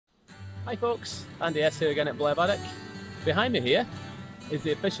Hi folks, Andy S here again at Blairvadach. Behind me here is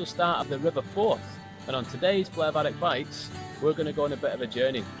the official start of the River Forth, and on today's Blairvadach Bites we're going to go on a bit of a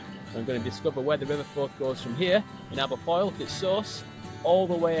journey. I'm going to discover where the River Forth goes from here in Aberfoyle at its source all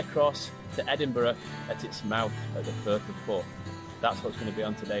the way across to Edinburgh at its mouth at the Firth of Forth. That's what's going to be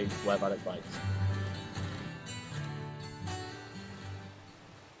on today's Blairvadach Bites.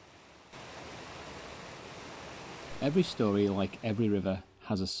 Every story, like every river,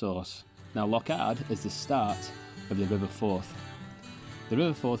 has a source. Now Loch Ard is the start of the River Forth. The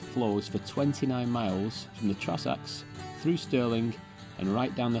River Forth flows for 29 miles from the Trossachs through Stirling and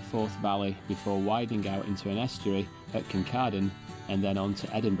right down the Forth Valley before widening out into an estuary at Kincardine and then on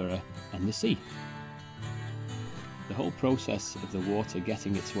to Edinburgh and the sea. The whole process of the water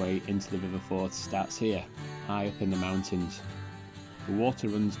getting its way into the River Forth starts here, high up in the mountains. The water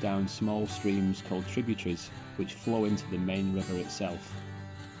runs down small streams called tributaries, which flow into the main river itself.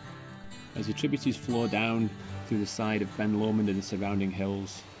 As the tributaries flow down through the side of Ben Lomond and the surrounding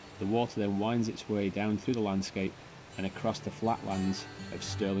hills, the water then winds its way down through the landscape and across the flatlands of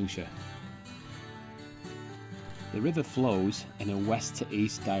Stirlingshire. The river flows in a west to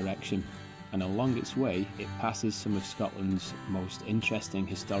east direction, and along its way it passes some of Scotland's most interesting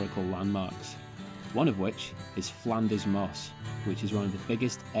historical landmarks, one of which is Flanders Moss, which is one of the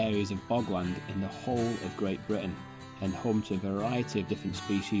biggest areas of bogland in the whole of Great Britain and home to a variety of different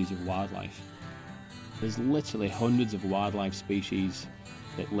species of wildlife. There's literally hundreds of wildlife species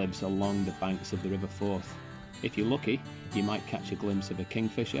that lives along the banks of the River Forth. If you're lucky, you might catch a glimpse of a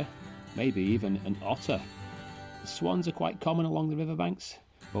kingfisher, maybe even an otter. The swans are quite common along the riverbanks,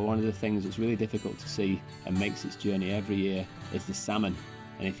 but one of the things that's really difficult to see and makes its journey every year is the salmon,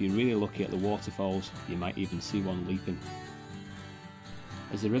 and if you're really lucky at the waterfalls, you might even see one leaping.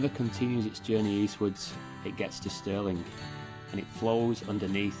 As the river continues its journey eastwards, it gets to Stirling, and it flows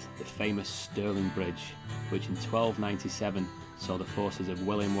underneath the famous Stirling Bridge, which in 1297 saw the forces of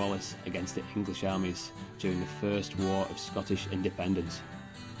William Wallace against the English armies during the First War of Scottish Independence.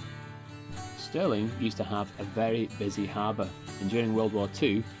 Stirling used to have a very busy harbour, and during World War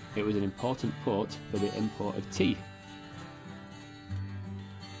II it was an important port for the import of tea.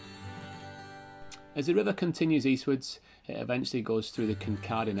 As the river continues eastwards, it eventually goes through the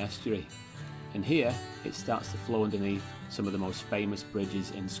Kincardine estuary, and here it starts to flow underneath some of the most famous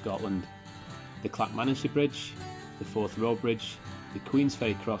bridges in Scotland. The Clackmannanshire Bridge, the Forth Road Bridge, the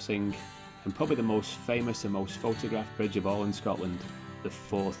Queensferry Crossing, and probably the most famous and most photographed bridge of all in Scotland, the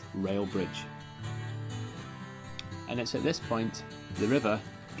Forth Rail Bridge. And it's at this point the river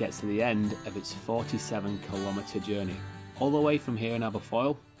gets to the end of its 47-kilometre journey, all the way from here in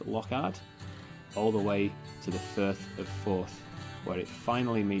Aberfoyle at Loch Ard, all the way to the Firth of Forth, where it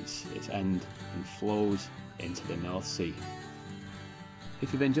finally meets its end and flows into the North Sea.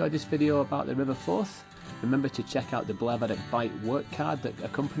 If you've enjoyed this video about the River Forth, remember to check out the Blairvadach Bite work card that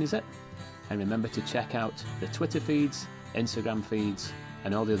accompanies it, and remember to check out the Twitter feeds, Instagram feeds,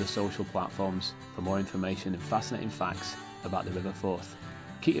 and all the other social platforms for more information and fascinating facts about the River Forth.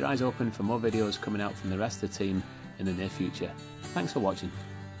 Keep your eyes open for more videos coming out from the rest of the team in the near future. Thanks for watching.